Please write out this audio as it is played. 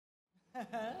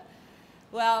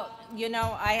Well, you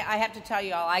know, I have to tell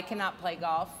you all, I cannot play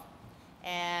golf.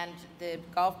 And the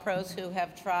golf pros who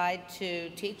have tried to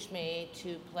teach me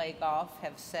to play golf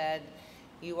have said,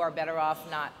 you are better off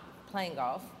not playing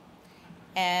golf.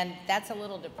 And that's a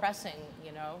little depressing,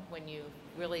 you know, when you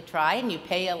really try and you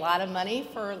pay a lot of money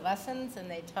for lessons and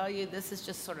they tell you this is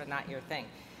just sort of not your thing.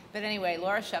 But anyway,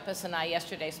 Laura Shepis and I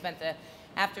yesterday spent the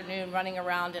afternoon running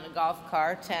around in a golf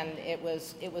cart, and it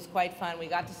was quite fun. We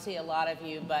got to see a lot of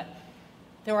you, but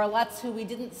there were lots who we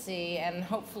didn't see, and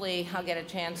hopefully I'll get a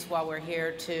chance while we're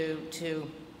here to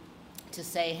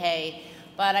say hey.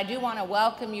 But I do want to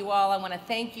welcome you all. I want to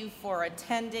thank you for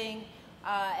attending.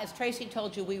 As Tracy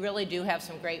told you, we really do have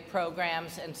some great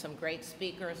programs and some great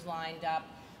speakers lined up,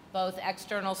 both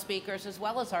external speakers as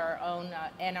well as our own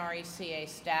NRECA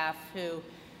staff who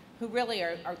really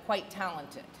are quite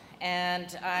talented.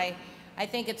 And I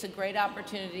think it's a great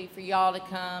opportunity for y'all to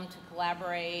come, to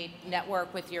collaborate,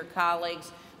 network with your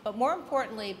colleagues. But more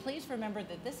importantly, please remember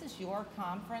that this is your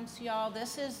conference, y'all.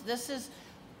 This is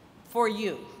for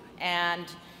you. And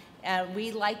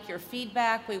we like your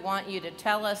feedback. We want you to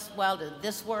tell us, well, did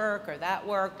this work or that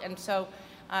work? And so,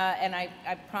 and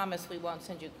I promise we won't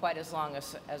send you quite as long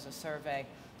as a survey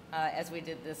as we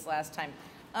did this last time.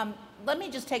 Let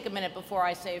me just take a minute before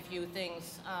I say a few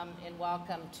things in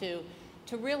welcome to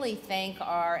really thank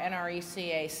our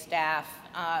NRECA staff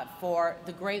for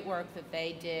the great work that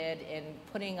they did in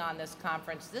putting on this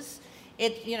conference.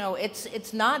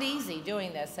 It's not easy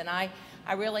doing this, and I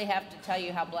really have to tell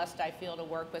you how blessed I feel to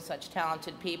work with such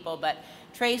talented people. But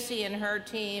Tracy and her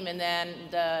team, and then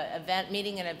the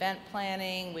meeting and event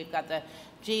planning, we've got the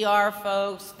GR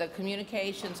folks, the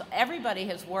communications, everybody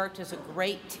has worked as a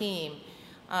great team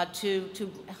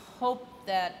to hope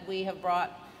that we have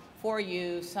brought for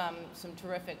you some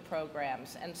terrific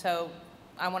programs. And so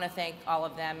I want to thank all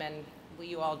of them, and will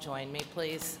you all join me,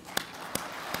 please?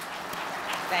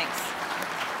 Thanks.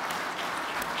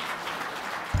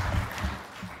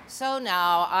 So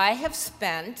now I have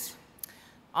spent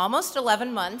almost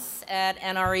 11 months at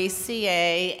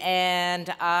NRECA,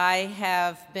 and I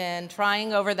have been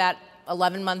trying over that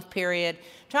 11-month period,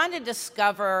 trying to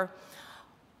discover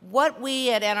what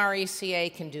we at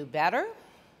NRECA can do better,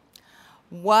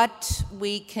 what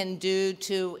we can do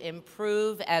to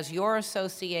improve as your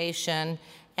association,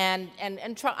 and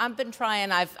I've been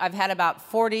trying, I've had about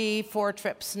 44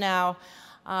 trips now,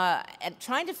 and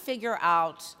trying to figure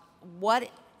out what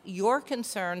your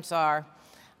concerns are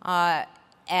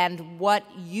and what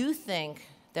you think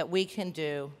that we can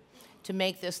do to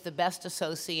make this the best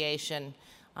association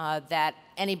that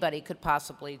anybody could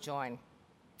possibly join.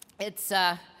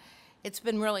 It's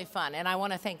been really fun, and I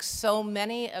want to thank so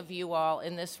many of you all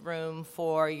in this room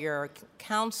for your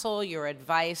counsel, your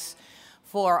advice,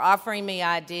 for offering me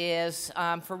ideas,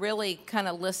 for really kind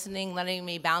of listening, letting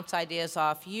me bounce ideas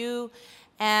off you.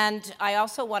 And I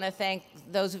also want to thank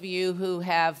those of you who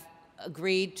have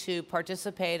agreed to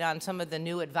participate on some of the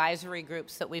new advisory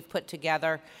groups that we've put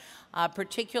together,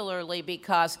 particularly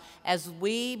because as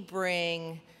we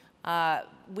bring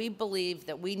we believe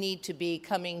that we need to be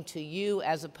coming to you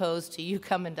as opposed to you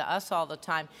coming to us all the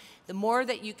time. The more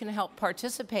that you can help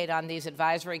participate on these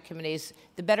advisory committees,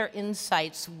 the better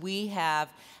insights we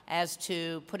have as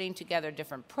to putting together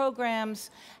different programs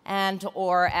and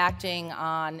or acting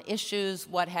on issues,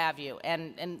 what have you.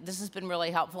 And this has been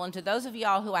really helpful. And to those of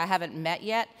y'all who I haven't met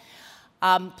yet,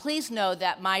 please know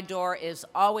that my door is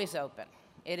always open.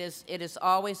 It is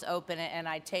always open, and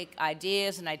I take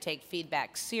ideas and I take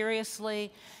feedback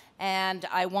seriously, and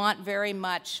I want very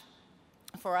much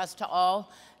for us to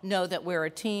all know that we're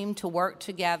a team to work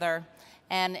together,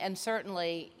 and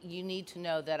certainly you need to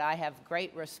know that I have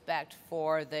great respect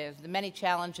for the many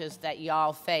challenges that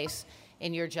y'all face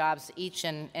in your jobs each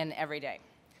and every day.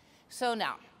 So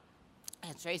now,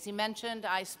 as Tracy mentioned,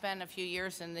 I spent a few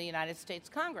years in the United States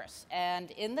Congress, and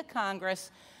in the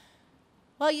Congress,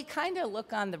 well, you kind of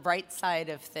look on the bright side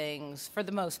of things for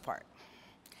the most part.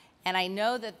 And I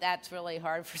know that that's really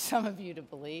hard for some of you to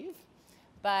believe,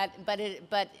 but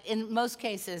in most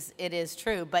cases it is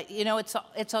true. But you know, it's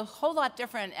a whole lot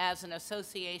different as an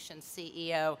association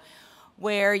CEO,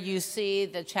 where you see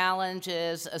the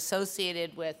challenges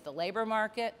associated with the labor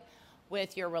market,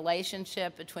 with your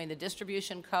relationship between the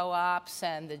distribution co-ops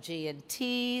and the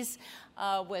G&Ts,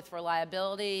 with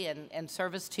reliability and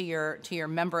service to your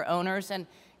member owners,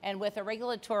 and with a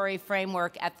regulatory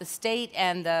framework at the state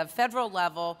and the federal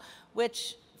level,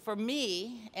 which for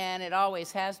me, and it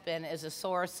always has been, is a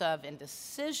source of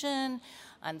indecision,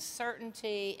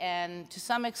 uncertainty, and to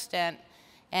some extent,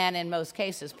 and in most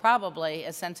cases probably,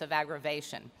 a sense of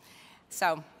aggravation.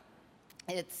 So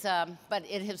But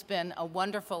it has been a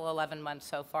wonderful 11 months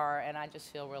so far, and I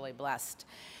just feel really blessed.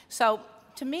 So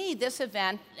to me, this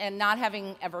event, and not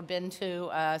having ever been to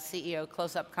a CEO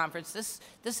close-up conference,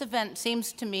 this event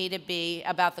seems to me to be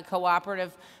about the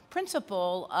cooperative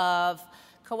principle of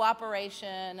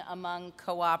cooperation among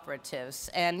cooperatives.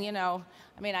 And, you know,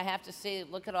 I mean, I have to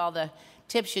look at all the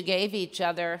tips you gave each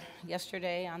other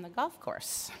yesterday on the golf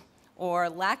course, or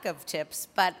lack of tips,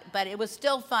 but it was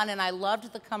still fun, and I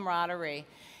loved the camaraderie,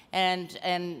 and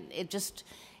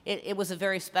it was a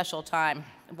very special time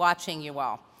watching you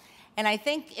all. And I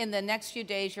think in the next few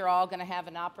days, you're all going to have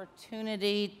an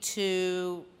opportunity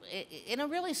to, in a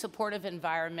really supportive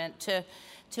environment,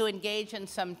 to engage in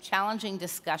some challenging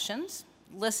discussions,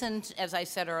 listen, as I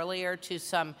said earlier, to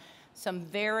some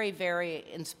very, very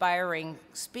inspiring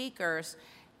speakers,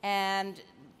 and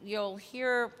you'll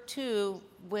hear, too,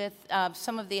 with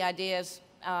some of the ideas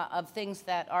of things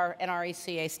that our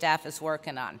NRECA staff is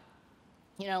working on.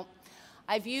 You know,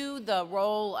 I view the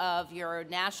role of your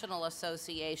national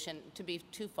association to be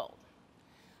twofold.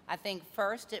 I think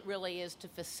first, it really is to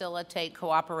facilitate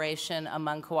cooperation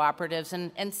among cooperatives,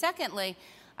 and secondly,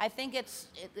 I think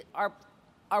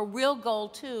our real goal,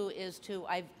 too, is to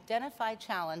identify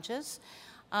challenges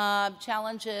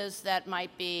that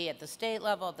might be at the state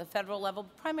level, at the federal level,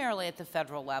 primarily at the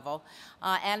federal level,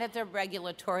 and at the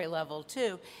regulatory level,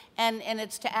 too. And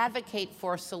it's to advocate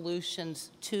for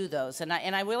solutions to those. And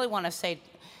I really want to say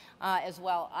as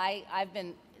well, I've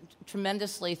been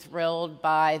tremendously thrilled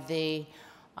by the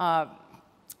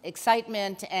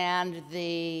excitement and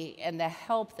the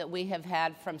help that we have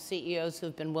had from CEOs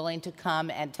who've been willing to come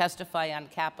and testify on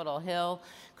Capitol Hill.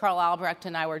 Carl Albrecht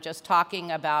and I were just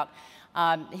talking about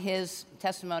his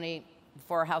testimony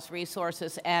for House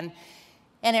Resources, and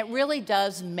it really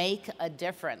does make a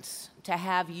difference to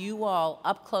have you all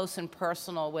up close and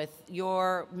personal with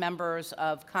your members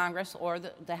of Congress or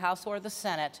the House or the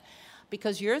Senate,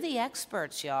 because you're the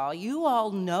experts, y'all. You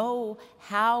all know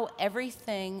how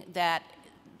everything that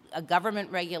a government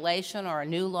regulation or a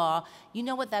new law, you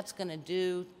know what that's going to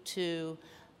do to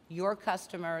your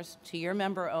customers, to your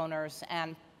member owners,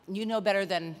 and you know better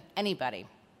than anybody.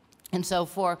 And so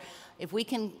if we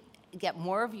can get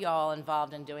more of y'all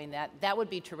involved in doing that, that would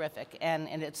be terrific. And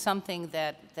it's something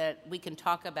that we can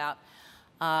talk about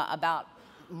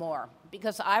more.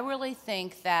 Because I really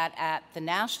think that at the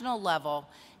national level,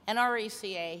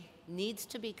 NRECA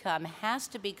has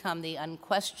to become the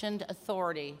unquestioned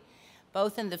authority,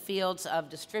 both in the fields of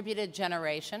distributed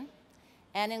generation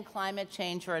and in climate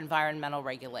change or environmental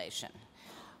regulation.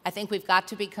 I think we've got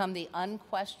to become the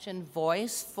unquestioned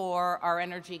voice for our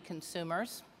energy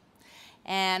consumers.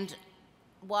 And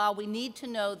while we need to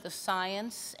know the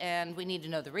science and we need to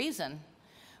know the reason,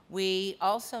 we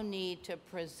also need to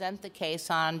present the case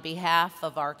on behalf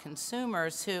of our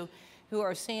consumers who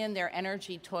are seeing their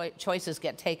energy choices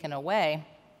get taken away.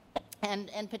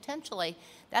 And potentially,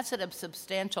 that's at a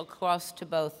substantial cost to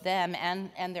both them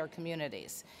and their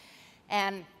communities.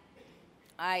 And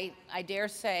I dare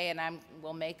say, and I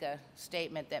will make a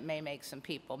statement that may make some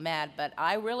people mad, but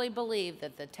I really believe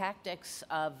that the tactics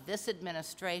of this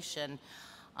administration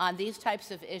on these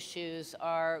types of issues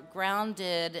are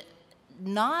grounded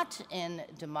not in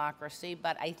democracy,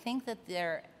 but I think that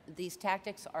these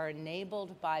tactics are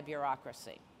enabled by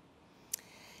bureaucracy.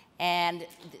 And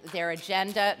their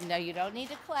agenda, no, you don't need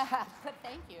to clap, but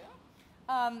thank you.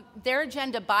 Their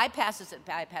agenda bypasses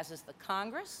the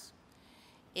Congress.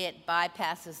 It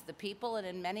bypasses the people, and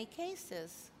in many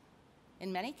cases,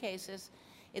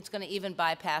 it's going to even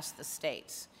bypass the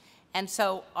states. And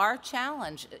so our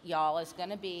challenge, y'all, is going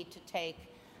to be to take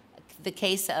the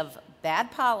case of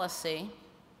bad policy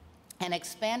and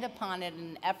expand upon it in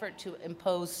an effort to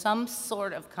impose some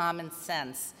sort of common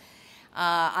sense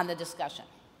on the discussion.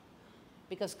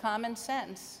 Because common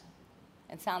sense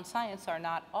and sound science are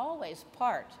not always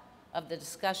part of the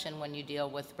discussion when you deal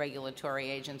with regulatory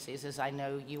agencies, as I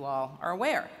know you all are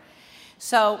aware.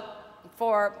 So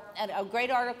for a great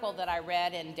article that I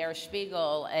read in Der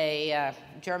Spiegel, a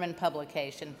German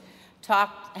publication,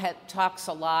 talks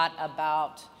a lot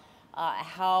about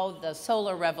how the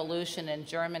solar revolution in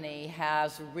Germany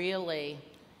has really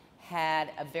had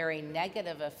a very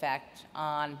negative effect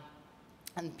on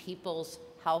people's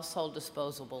household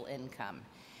disposable income.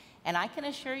 And I can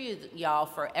assure you, y'all,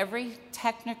 for every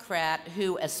technocrat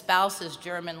who espouses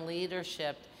German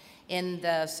leadership in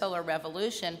the solar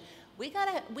revolution, we've got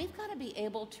to be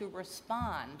able to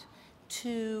respond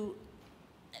to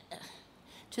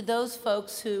those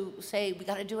folks who say we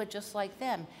got to do it just like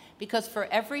them. Because for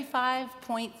every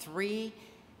 5.3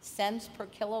 cents per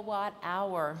kilowatt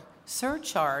hour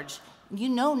surcharge, you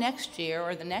know next year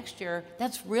or the next year,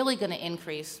 that's really going to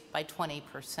increase by 20%.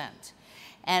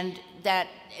 And that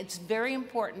it's very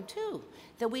important, too,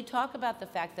 that we talk about the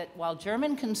fact that while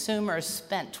German consumers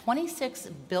spent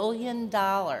 $26 billion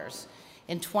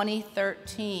in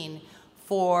 2013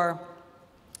 for,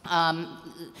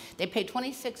 they paid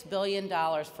 $26 billion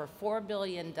for $4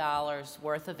 billion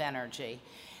worth of energy.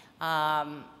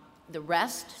 The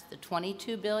rest, the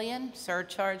 $22 billion,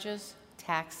 surcharges,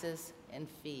 taxes, and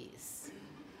fees.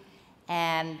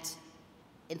 And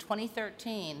in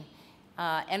 2013,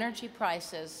 energy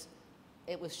prices,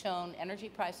 it was shown energy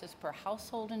prices per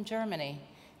household in Germany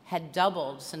had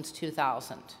doubled since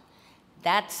 2000.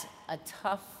 That's a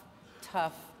tough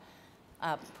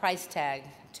price tag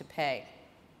to pay.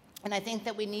 And I think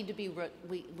that we need to be,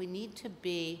 we need to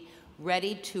be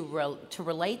ready to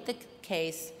relate the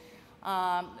case,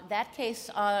 that case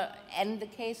and the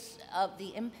case of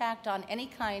the impact on any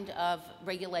kind of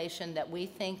regulation that we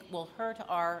think will hurt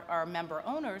our member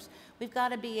owners. We've got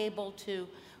to be able to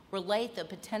relate the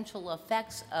potential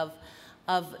effects of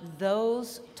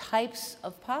those types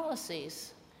of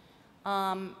policies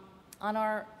on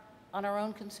our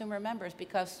own consumer members,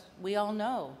 because we all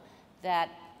know that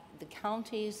the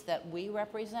counties that we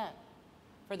represent,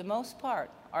 for the most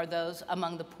part, are those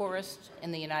among the poorest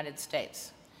in the United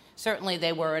States. Certainly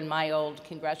they were in my old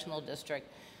congressional district.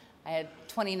 I had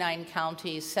 29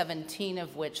 counties, 17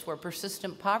 of which were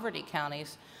persistent poverty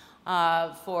counties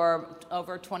for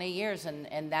over 20 years,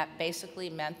 and that basically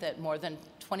meant that more than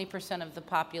 20% of the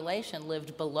population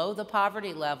lived below the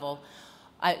poverty level.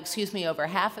 Over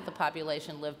half of the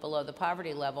population lived below the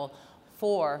poverty level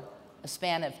for a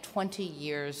span of 20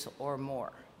 years or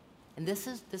more. And this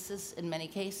is in many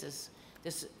cases,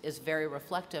 this is very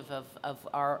reflective of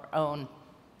our own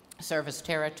service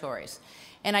territories.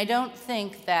 And I don't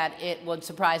think that it would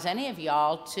surprise any of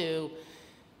y'all to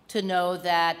know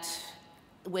that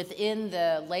within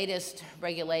the latest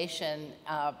regulation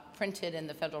printed in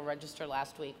the Federal Register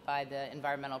last week by the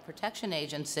Environmental Protection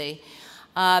Agency,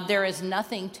 there is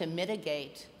nothing to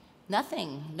mitigate,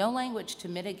 no language to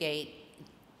mitigate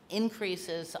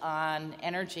increases on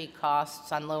energy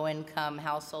costs on low-income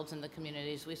households in the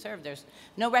communities we serve. There's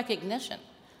no recognition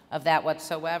of that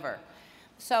whatsoever.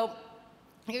 So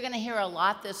you're going to hear a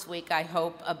lot this week, I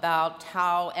hope, about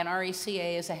how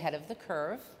NRECA is ahead of the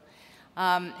curve,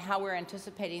 how we're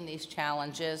anticipating these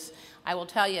challenges. I will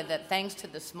tell you that thanks to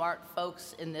the smart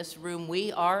folks in this room,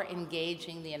 we are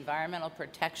engaging the Environmental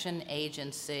Protection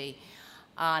Agency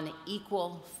on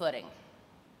equal footing.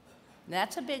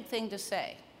 That's a big thing to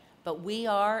say, but we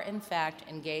are, in fact,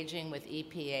 engaging with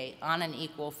EPA on an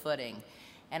equal footing.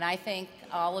 And I think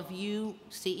all of you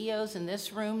CEOs in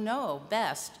this room know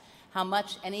best how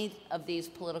much any of these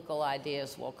political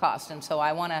ideas will cost. And so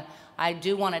I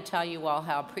do want to tell you all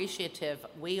how appreciative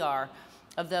we are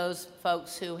of those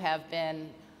folks who have been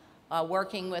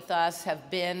working with us, have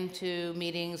been to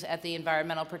meetings at the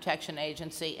Environmental Protection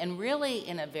Agency, and really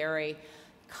in a very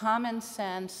common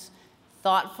sense,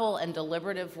 thoughtful and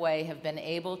deliberative way have been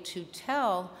able to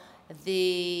tell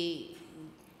the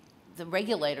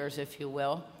regulators, if you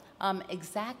will,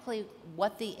 exactly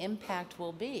what the impact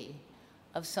will be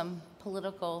of some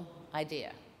political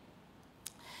idea.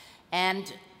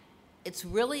 And it's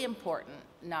really important,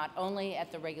 not only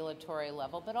at the regulatory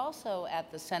level, but also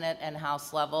at the Senate and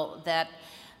House level, that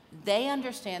they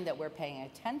understand that we're paying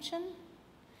attention,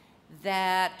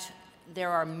 that there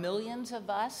are millions of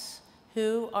us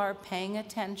who are paying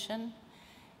attention,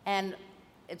 and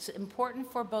it's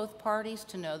important for both parties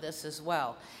to know this as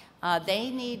well. They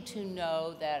need to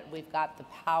know that we've got the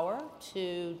power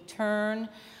to turn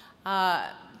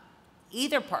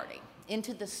either party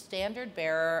into the standard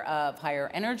bearer of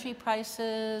higher energy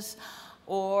prices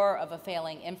or of a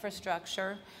failing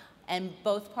infrastructure. And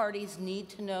both parties need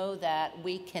to know that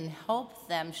we can help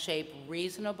them shape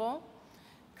reasonable,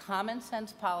 common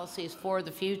sense policies for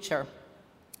the future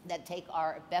that take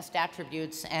our best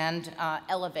attributes and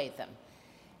elevate them.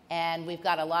 And we've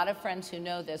got a lot of friends who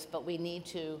know this, but we need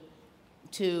to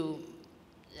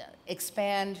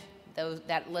expand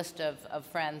that list of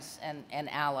friends and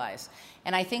allies.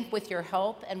 And I think with your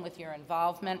help and with your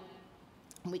involvement,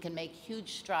 we can make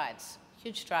huge strides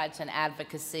in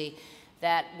advocacy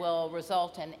that will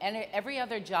result in every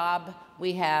other job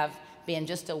we have being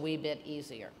just a wee bit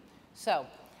easier. So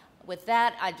with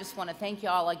that, I just want to thank you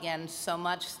all again so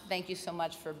much. Thank you so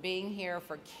much for being here,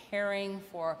 for caring,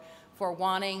 for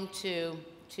wanting to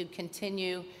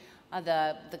continue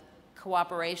the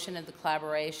cooperation and the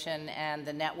collaboration and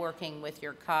the networking with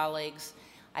your colleagues.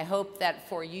 I hope that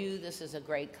for you this is a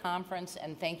great conference,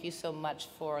 and thank you so much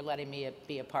for letting me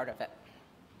be a part of it.